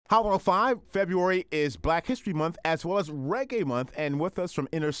Hot 105, February is Black History Month as well as Reggae Month. And with us from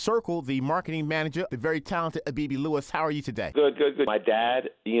Inner Circle, the marketing manager, the very talented Abebe Lewis. How are you today? Good. My dad,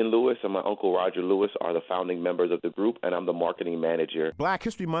 Ian Lewis, and my uncle, Roger Lewis, are the founding members of the group, and I'm the marketing manager. Black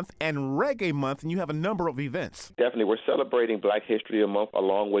History Month and Reggae Month, and you have a number of events. Definitely. We're celebrating Black History Month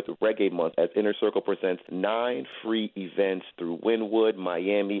along with Reggae Month as Inner Circle presents 9 free events through Wynwood,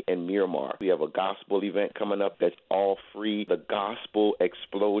 Miami, and Miramar. We have a gospel event coming up that's all free. The Gospel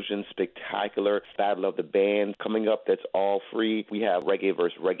Explosion Spectacular Battle of the Bands coming up that's all free. We have Reggae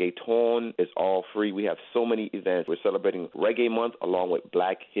vs. Reggaeton. It's all free. We have so many events. We're celebrating Reggae Month along with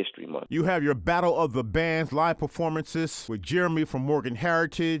Black History Month. You have your Battle of the Bands live performances with Jeremy from Morgan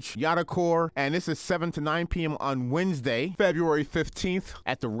Heritage, Yadakor, and this is 7 to 9 p.m. on Wednesday, February 15th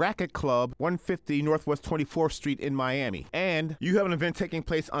at the Racket Club, 150 Northwest 24th Street in Miami. And you have an event taking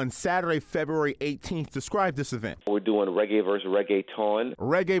place on Saturday, February 18th. Describe this event. We're doing Reggae vs. Reggaeton.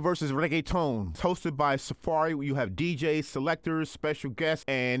 Reggae versus Reggaeton. It's hosted by Safari. You have DJs, selectors, special guests,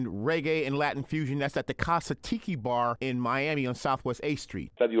 and reggae and Latin fusion. That's at the Casa Tiki Bar in Miami on Southwest 8th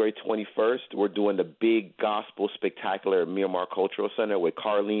Street. February 21st, we're doing the big gospel spectacular at Miramar Cultural Center with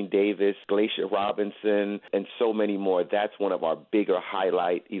Carlene Davis, Glacier Robinson, and so many more. That's one of our bigger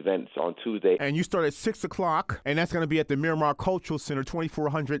highlight events on Tuesday. And you start at 6 o'clock, and that's going to be at the Miramar Cultural Center,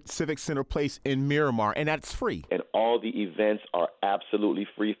 2400 Civic Center Place in Miramar, and that's free. And all the events are absolutely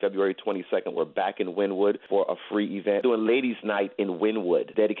free. February 22nd, we're back in Wynwood for a free event. Doing Ladies Night in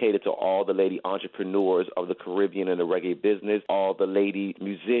Wynwood, dedicated to all the lady entrepreneurs of the Caribbean and the reggae business, all the lady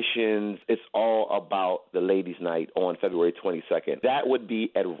musicians. It's all about the Ladies Night on February 22nd. That would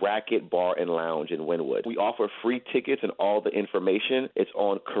be at Racket Bar and Lounge in Wynwood. We offer free tickets and all the information. It's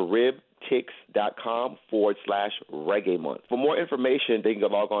on caribtix.com/Reggae Month. For more information, they can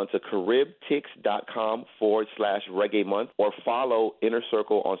log on to caribtix.com/Reggae Month or follow Inner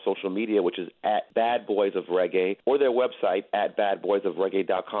Circle on social media, which is at Bad Boys of Reggae, or their website at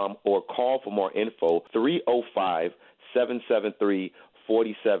badboysofreggae.com, or call for more info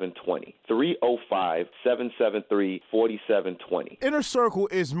 305-773-4720. 305-773-4720. Inner Circle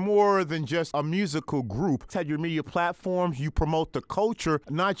is more than just a musical group. It's had your media platforms. You promote the culture,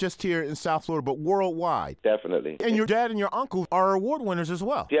 not just here in South Florida, but worldwide. Definitely. And your dad and your uncle are award winners as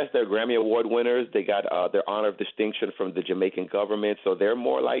well. Yes, they're Grammy Award winners. They got their honor of distinction from the Jamaican government, so they're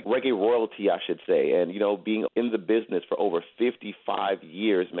more like reggae royalty, I should say. And, being in the business for over 55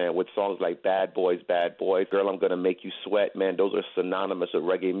 years, man, with songs like Bad Boys, Girl, I'm Gonna Make You Sweat, man, those are synonymous with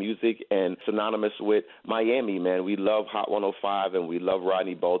reggae music and synonymous with Miami, man. We love Hot 105, and we love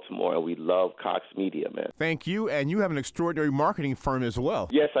Rodney Baltimore, and we love Cox Media, man. Thank you, and you have an extraordinary marketing firm as well.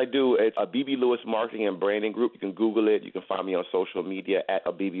 Yes, I do. It's Abebe Lewis Marketing and Branding Group. You can Google it. You can find me on social media at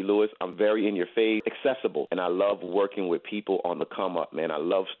Abebe Lewis. I'm very in your face, accessible, and I love working with people on the come up, man. I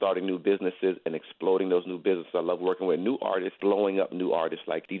love starting new businesses and exploding those new businesses. I love working with new artists, blowing up new artists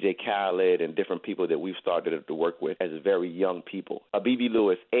like DJ Khaled and different people that we've started to work with as very young people. Abebe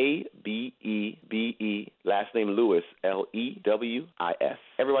Lewis, Abebe, last name Lewis, Lewis.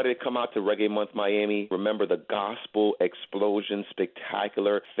 Everybody that come out to Reggae Month Miami, remember the Gospel Explosion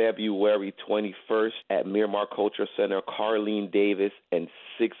Spectacular, February 21st at Miramar Cultural Center. Carlene Davis and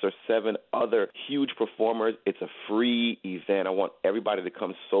 6 or 7 other huge performers. It's a free event. I want everybody to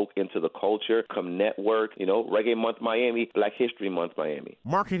come soak into the culture, come network. Reggae Month Miami, Black History Month Miami.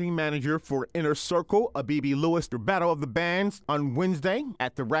 Marketing manager for Inner Circle, Abebe Lewis, the Battle of the Bands on Wednesday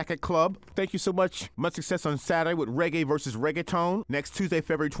at the Racket Club. Thank you so much. Much success on Saturday with Reggae versus Reggaeton. Next Tuesday,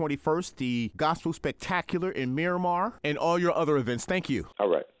 February 21st, the Gospel Spectacular in Miramar, and all your other events. Thank you. All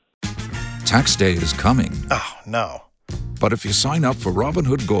right. Tax day is coming. Oh, no. But if you sign up for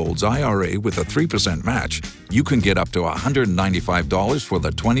Robinhood Gold's IRA with a 3% match, you can get up to $195 for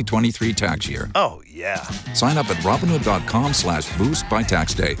the 2023 tax year. Oh, yeah. Sign up at Robinhood.com/boost by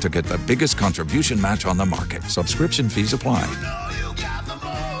tax day to get the biggest contribution match on the market. Subscription fees apply.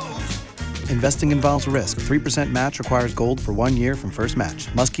 Investing involves risk. 3% match requires gold for 1 year from first match.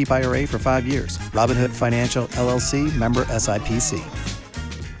 Must keep IRA for 5 years. Robinhood Financial, LLC, member SIPC.